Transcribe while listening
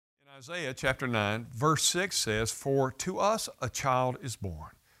Isaiah chapter 9, verse 6 says, "For to us a child is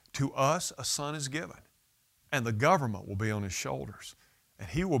born, to us a son is given, and the government will be on his shoulders. And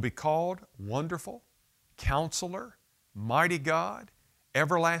he will be called Wonderful, Counselor, Mighty God,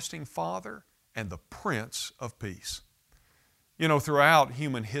 Everlasting Father, and the Prince of Peace." You know, throughout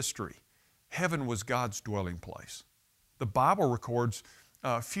human history, heaven was God's dwelling place. The Bible records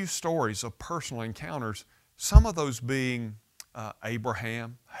a few stories of personal encounters, some of those being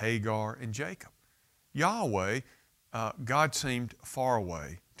Abraham, Hagar, and Jacob. Yahweh, God seemed far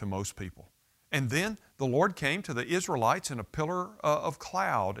away to most people. And then the Lord came to the Israelites in a pillar of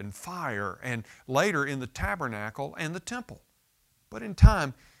cloud and fire, and later in the tabernacle and the temple. But in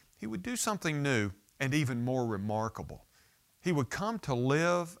time, He would do something new and even more remarkable. He would come to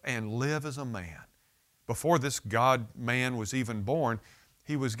live and live as a man. Before this God-man was even born,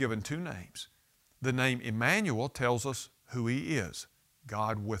 He was given two names. The name Emmanuel tells us who He is,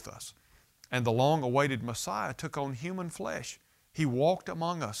 God with us. And the long-awaited Messiah took on human flesh. He walked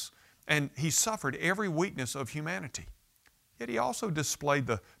among us, and He suffered every weakness of humanity. Yet He also displayed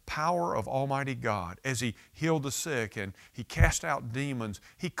the power of Almighty God as He healed the sick and He cast out demons.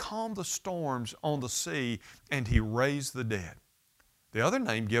 He calmed the storms on the sea, and He raised the dead. The other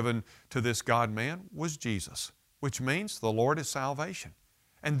name given to this God-man was Jesus, which means the Lord is salvation.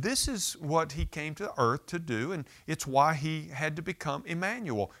 And this is what He came to earth to do, and it's why He had to become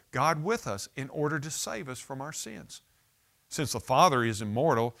Emmanuel, God with us, in order to save us from our sins. Since the Father is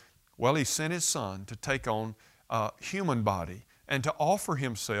immortal, well, He sent His Son to take on a human body and to offer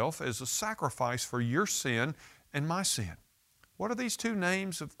Himself as a sacrifice for your sin and my sin. What do these two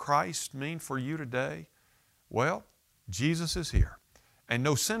names of Christ mean for you today? Well, Jesus is here, and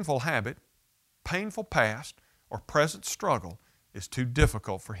no sinful habit, painful past, or present struggle is too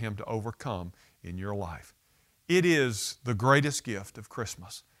difficult for Him to overcome in your life. It is the greatest gift of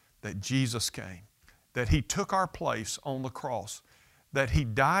Christmas that Jesus came, that He took our place on the cross, that He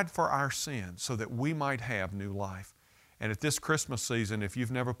died for our sins so that we might have new life. And at this Christmas season, if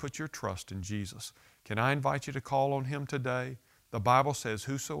you've never put your trust in Jesus, can I invite you to call on Him today? The Bible says,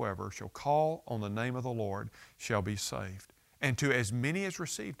 "Whosoever shall call on the name of the Lord shall be saved." And to as many as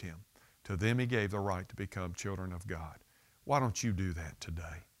received Him, to them He gave the right to become children of God. Why don't you do that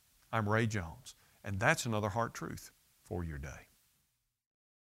today? I'm Ray Jones, and that's another Heart Truth for your day.